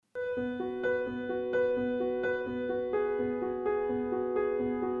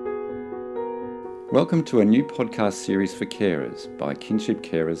Welcome to a new podcast series for carers by Kinship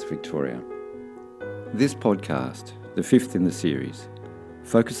Carers Victoria. This podcast, the fifth in the series,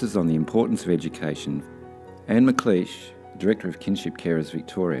 focuses on the importance of education. Anne McLeish, Director of Kinship Carers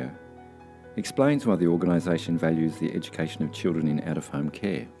Victoria, explains why the organisation values the education of children in out-of-home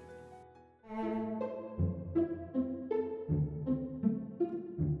care.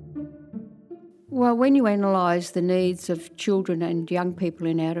 Well, when you analyse the needs of children and young people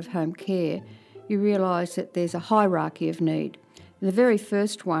in out-of-home care, you realise that there's a hierarchy of need. The very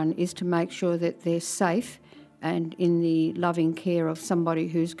first one is to make sure that they're safe and in the loving care of somebody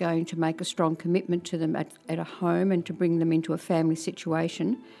who's going to make a strong commitment to them at a home and to bring them into a family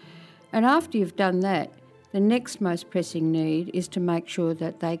situation. And after you've done that, the next most pressing need is to make sure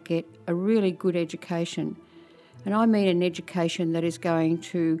that they get a really good education. And I mean an education that is going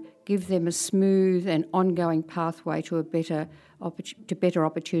to give them a smooth and ongoing pathway to better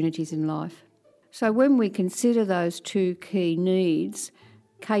opportunities in life. So when we consider those two key needs,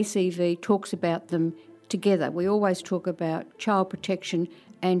 KCV talks about them together. We always talk about child protection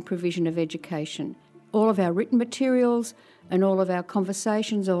and provision of education. All of our written materials and all of our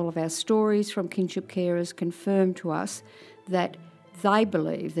conversations, all of our stories from kinship carers confirm to us that they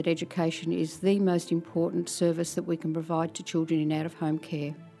believe that education is the most important service that we can provide to children in out-of-home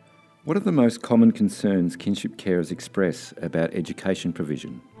care. What are the most common concerns kinship carers express about education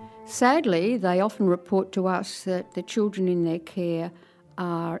provision? Sadly, they often report to us that the children in their care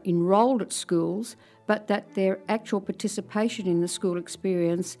are enrolled at schools, but that their actual participation in the school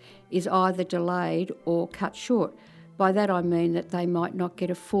experience is either delayed or cut short. By that I mean that they might not get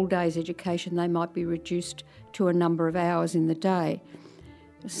a full day's education, they might be reduced to a number of hours in the day.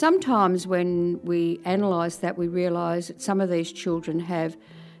 Sometimes when we analyse that, we realise that some of these children have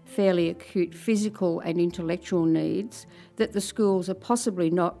fairly acute physical and intellectual needs that the schools are possibly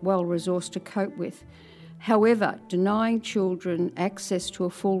not well resourced to cope with. However, denying children access to a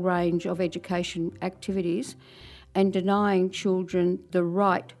full range of education activities and denying children the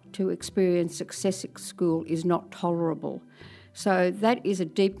right to experience success at school is not tolerable. So that is a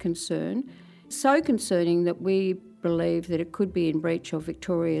deep concern, so concerning that we believe that it could be in breach of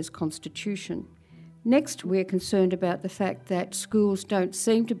Victoria's Constitution. Next, we're concerned about the fact that schools don't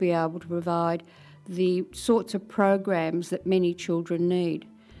seem to be able to provide the sorts of programs that many children need.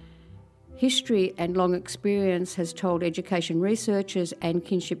 History and long experience has told education researchers and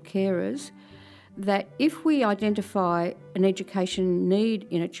kinship carers that if we identify an education need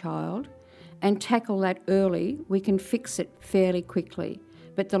in a child and tackle that early, we can fix it fairly quickly.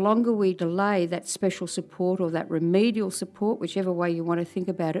 But the longer we delay that special support or that remedial support, whichever way you want to think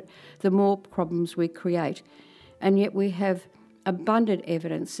about it, the more problems we create. And yet we have abundant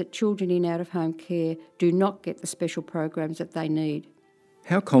evidence that children in out-of-home care do not get the special programs that they need.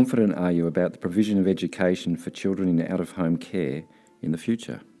 How confident are you about the provision of education for children in out-of-home care in the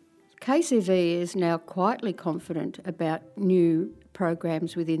future? KCV is now quietly confident about new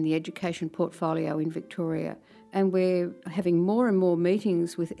programs within the education portfolio in Victoria, and we're having more and more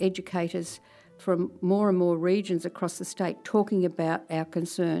meetings with educators from more and more regions across the state talking about our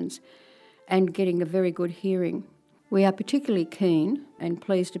concerns and getting a very good hearing. We are particularly keen and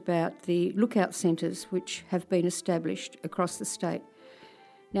pleased about the lookout centres which have been established across the state.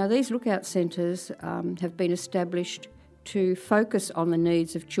 Now, these lookout centres have been established to focus on the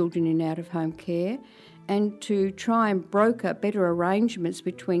needs of children in out-of-home care and to try and broker better arrangements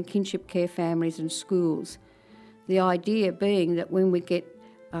between kinship care families and schools. The idea being that when we get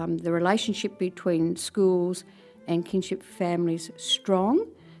the relationship between schools and kinship families strong,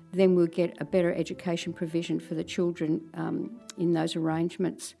 then we'll get a better education provision for the children in those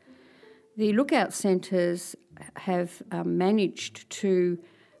arrangements. The lookout centres have managed to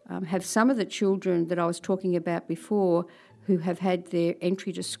have some of the children that I was talking about before who have had their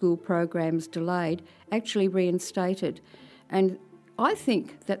entry to school programs delayed actually reinstated. And I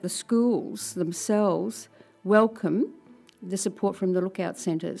think that the schools themselves welcome the support from the lookout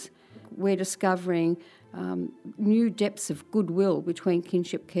centres. We're discovering new depths of goodwill between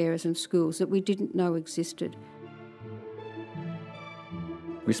kinship carers and schools that we didn't know existed.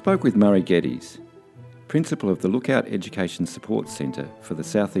 We spoke with Murray Geddes, Principal of the Lookout Education Support Centre for the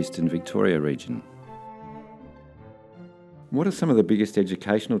Southeastern Victoria region. What are some of the biggest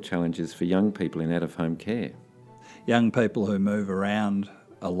educational challenges for young people in out-of-home care? Young people who move around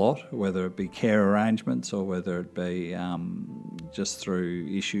a lot, whether it be care arrangements or whether it be just through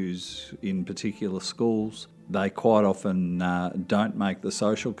issues in particular schools, they quite often don't make the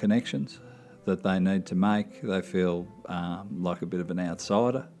social connections that they need to make. They feel like a bit of an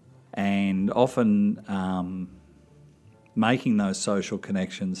outsider. And often making those social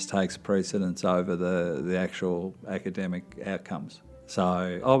connections takes precedence over the actual academic outcomes.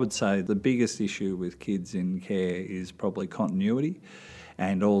 So I would say the biggest issue with kids in care is probably continuity,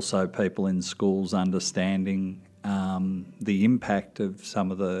 and also people in schools understanding the impact of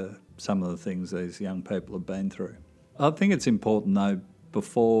some of the things these young people have been through. I think it's important though,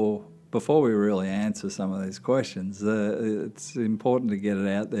 before we really answer some of these questions, it's important to get it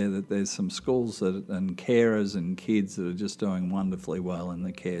out there that there's some schools and carers and kids that are just doing wonderfully well in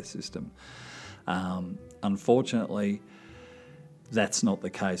the care system. Unfortunately, that's not the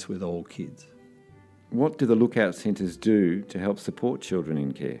case with all kids. What do the Lookout Centres do to help support children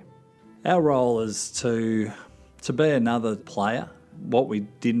in care? Our role is to be another player. What we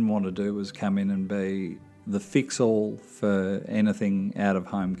didn't want to do was come in and be the fix-all for anything out of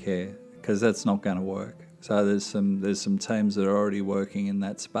home care, because that's not going to work. So there's some teams that are already working in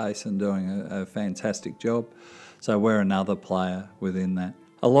that space and doing a fantastic job. So we're another player within that.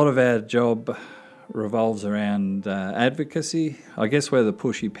 A lot of our job revolves around advocacy. I guess we're the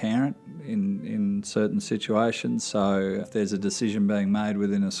pushy parent in certain situations. So if there's a decision being made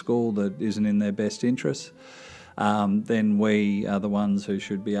within a school that isn't in their best interests, then we are the ones who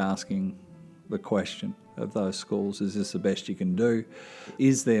should be asking the question of those schools. Is this the best you can do?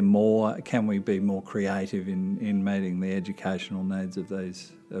 Is there more? Can we be more creative in meeting the educational needs of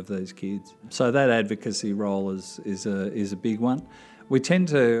these kids? So that advocacy role is a big one. We tend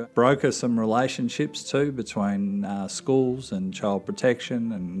to broker some relationships too between schools and child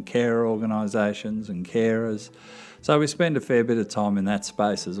protection and care organisations and carers. So we spend a fair bit of time in that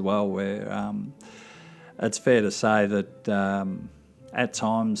space as well, where it's fair to say that at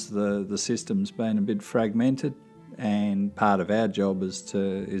times the system's been a bit fragmented, and part of our job is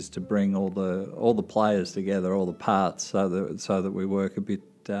to bring all the players together, all the parts, so that we work a bit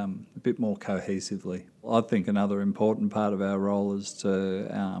more cohesively. I think another important part of our role is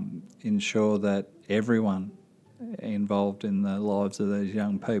to ensure that everyone involved in the lives of these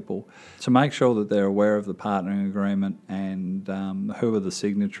young people, to make sure that they're aware of the partnering agreement and who are the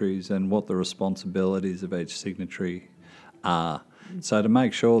signatories and what the responsibilities of each signatory are. So to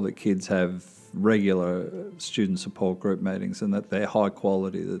make sure that kids have regular student support group meetings and that they're high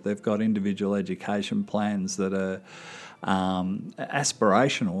quality, that they've got individual education plans that are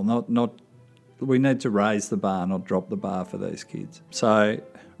aspirational, not we need to raise the bar, not drop the bar for these kids. So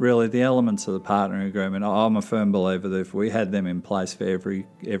really the elements of the partnering agreement, I'm a firm believer that if we had them in place for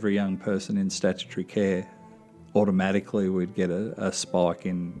every young person in statutory care, automatically we'd get a spike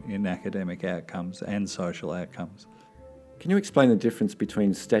in academic outcomes and social outcomes. Can you explain the difference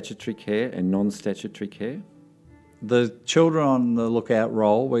between statutory care and non-statutory care? The children on the lookout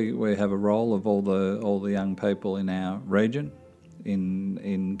roll, we have a roll of all the young people in our region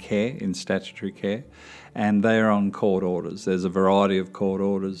in care, in statutory care, and they're on court orders. There's a variety of court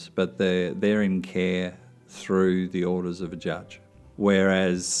orders, but they're in care through the orders of a judge.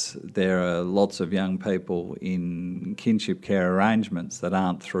 Whereas there are lots of young people in kinship care arrangements that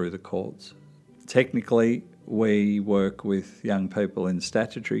aren't through the courts. Technically, we work with young people in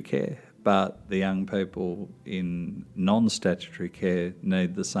statutory care, but the young people in non-statutory care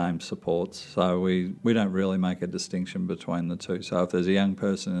need the same supports. So we don't really make a distinction between the two. So if there's a young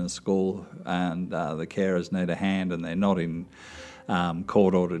person in a school and the carers need a hand and they're not in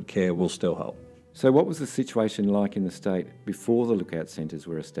court-ordered care, we'll still help. So what was the situation like in the state before the Lookout Centres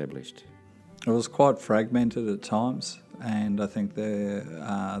were established? It was quite fragmented at times, and I think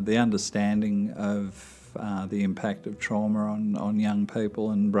the understanding of the impact of trauma on young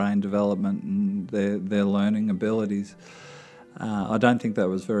people and brain development and their learning abilities, I don't think that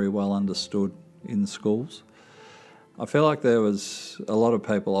was very well understood in schools. I feel like there was a lot of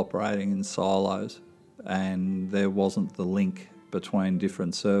people operating in silos, and there wasn't the link between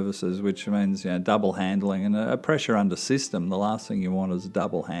different services, which means double handling and a pressure under system. The last thing you want is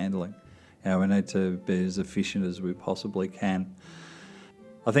double handling. We need to be as efficient as we possibly can.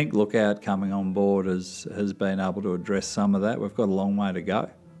 I think Lookout coming on board has been able to address some of that. We've got a long way to go.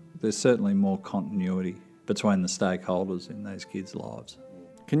 There's certainly more continuity between the stakeholders in these kids' lives.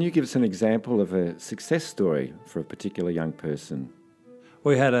 Can you give us an example of a success story for a particular young person?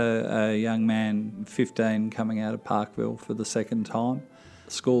 We had a young man, 15, coming out of Parkville for the second time.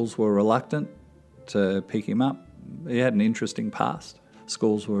 Schools were reluctant to pick him up. He had an interesting past.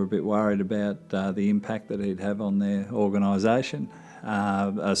 Schools were a bit worried about the impact that he'd have on their organisation.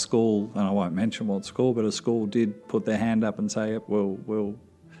 A school, and I won't mention what school, but a school did put their hand up and say, yep, we'll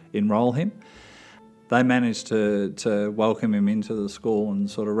enrol him. They managed to welcome him into the school and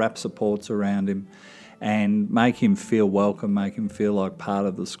sort of wrap supports around him and make him feel welcome, make him feel like part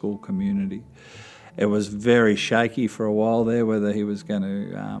of the school community. It was very shaky for a while there whether he was going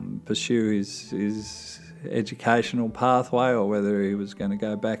to pursue his educational pathway or whether he was going to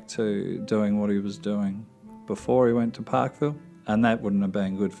go back to doing what he was doing before he went to Parkville. And that wouldn't have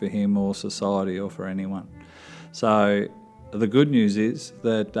been good for him or society or for anyone. So the good news is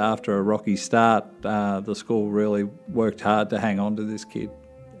that after a rocky start, the school really worked hard to hang on to this kid.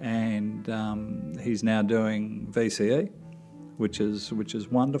 And he's now doing VCE, which is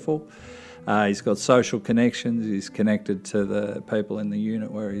wonderful. He's got social connections. He's connected to the people in the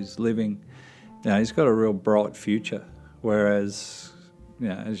unit where he's living. He's got a real bright future. Whereas,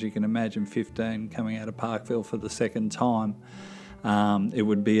 as you can imagine, 15 coming out of Parkville for the second time, it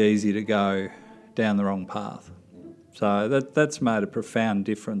would be easy to go down the wrong path. So that's made a profound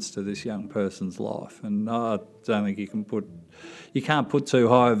difference to this young person's life, and I don't think you can't put too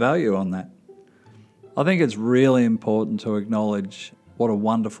high a value on that. I think it's really important to acknowledge what a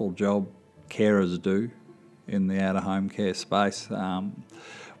wonderful job carers do in the out-of-home care space.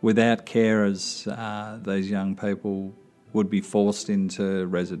 Without carers, these young people would be forced into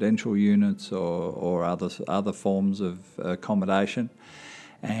residential units or other forms of accommodation,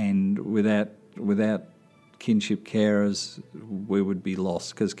 and without kinship carers, we would be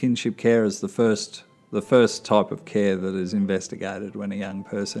lost, because kinship care is the first type of care that is investigated when a young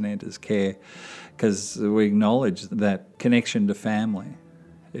person enters care, because we acknowledge that connection to family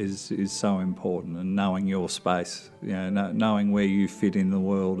is so important, and knowing your space, knowing where you fit in the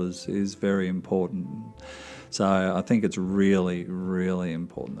world is very important. So I think it's really, really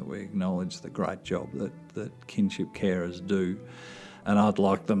important that we acknowledge the great job that kinship carers do. And I'd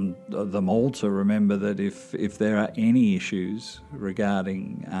like them all to remember that if there are any issues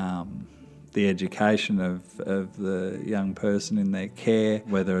regarding the education of the young person in their care,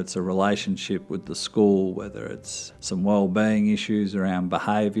 whether it's a relationship with the school, whether it's some wellbeing issues around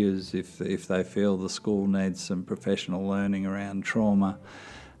behaviours, if they feel the school needs some professional learning around trauma,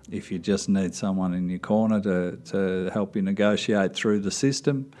 if you just need someone in your corner to help you negotiate through the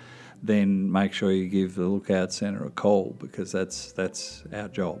system, then make sure you give the Lookout Centre a call, because that's our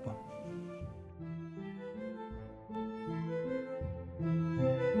job.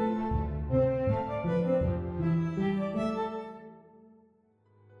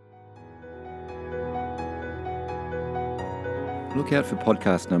 Look out for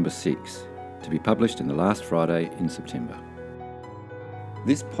podcast number 6, to be published in the last Friday in September.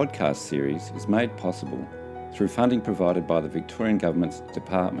 This podcast series is made possible through funding provided by the Victorian Government's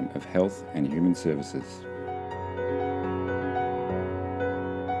Department of Health and Human Services.